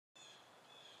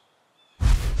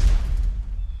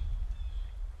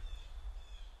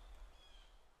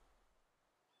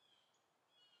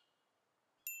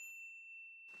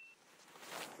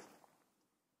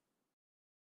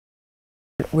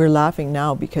We're laughing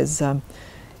now because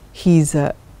he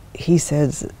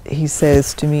says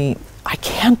to me, "I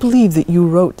can't believe that you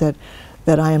wrote that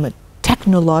I am a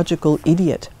technological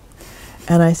idiot."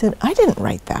 And I said, "I didn't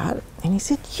write that." And he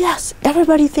said, "Yes,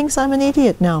 everybody thinks I'm an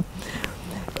idiot now."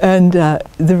 And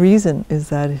the reason is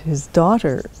that his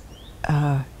daughter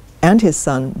and his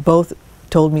son both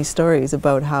told me stories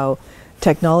about how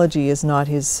technology is not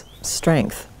his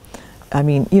strength. I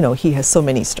mean, you know, he has so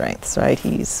many strengths, right?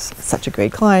 He's such a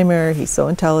great climber, he's so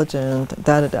intelligent,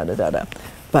 da-da-da-da-da-da.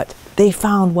 But they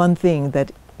found one thing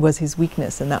that was his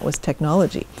weakness, and that was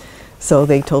technology. So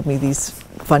they told me these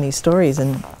funny stories,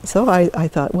 and so I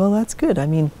thought, well, that's good. I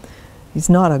mean, he's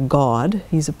not a god,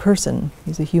 he's a person,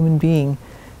 he's a human being.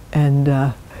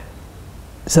 And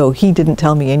so he didn't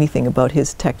tell me anything about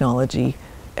his technology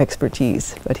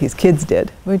expertise, but his kids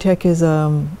did. Wojtek is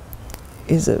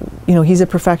he's a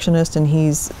perfectionist, and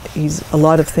he's a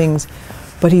lot of things,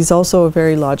 but he's also a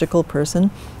very logical person.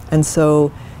 And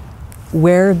so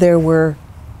where there were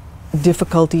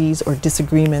difficulties or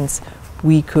disagreements,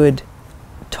 we could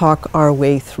talk our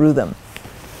way through them.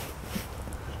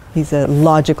 He's a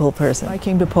logical person. I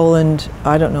came to Poland,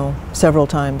 I don't know, several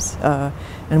times,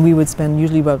 and we would spend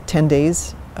usually about 10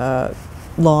 days,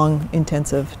 long,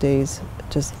 intensive days,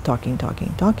 just talking.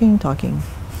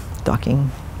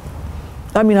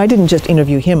 I mean, I didn't just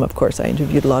interview him, of course. I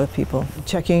interviewed a lot of people.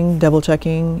 Checking, double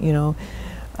checking, you know,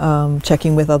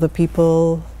 checking with other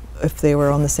people if they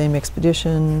were on the same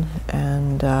expedition.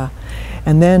 And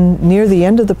then near the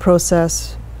end of the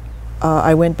process,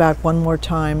 I went back one more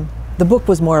time. The book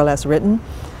was more or less written,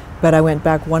 but I went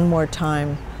back one more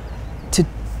time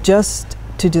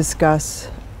to discuss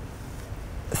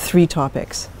 3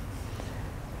 topics.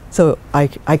 So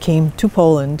I came to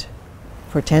Poland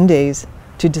for 10 days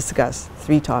to discuss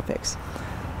 3 topics.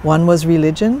 1 was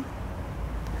religion,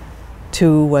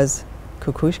 2 was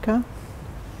Kurtyka,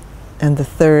 and the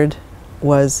 3rd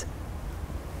was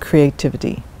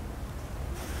creativity.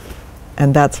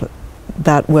 And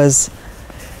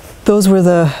those were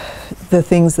the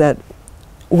things that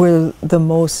were the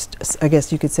most, I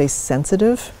guess you could say,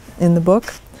 sensitive in the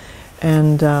book,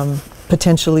 and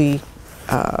potentially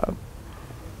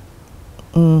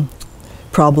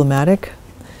problematic.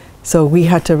 So we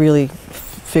had to really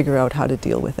figure out how to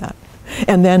deal with that.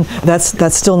 And then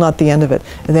that's still not the end of it.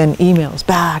 And then emails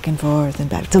back and forth and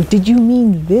back. So did you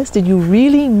mean this? Did you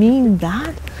really mean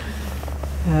that?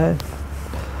 It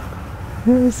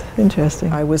was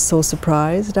interesting. I was so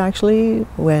surprised, actually,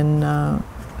 when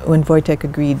Wojtek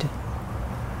agreed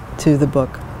to the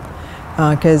book,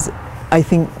 because I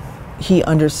think he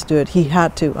understood, he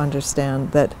had to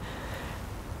understand that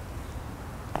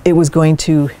it was going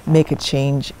to make a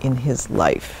change in his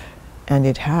life, and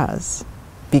it has,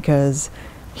 because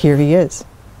here he is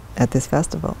at this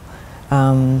festival.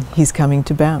 He's coming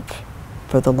to Banff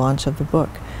for the launch of the book.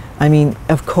 I mean,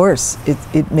 of course,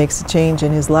 it makes a change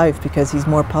in his life because he's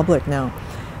more public now,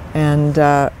 and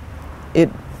it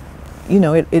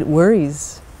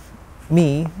worries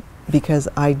me because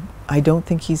I don't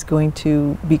think he's going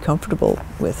to be comfortable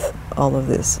with all of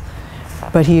this.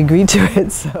 But he agreed to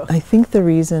it, so. I think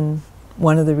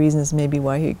one of the reasons maybe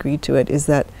why he agreed to it is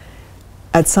that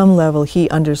at some level he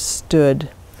understood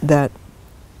that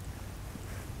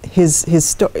his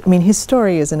story, I mean, his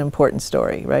story is an important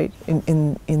story, right?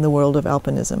 In the world of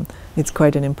alpinism. It's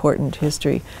quite an important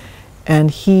history. And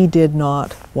he did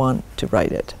not want to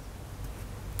write it.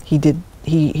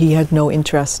 He had no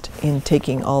interest in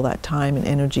taking all that time and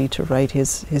energy to write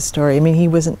his story. I mean, he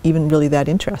wasn't even really that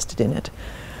interested in it.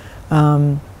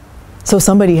 So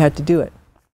somebody had to do it.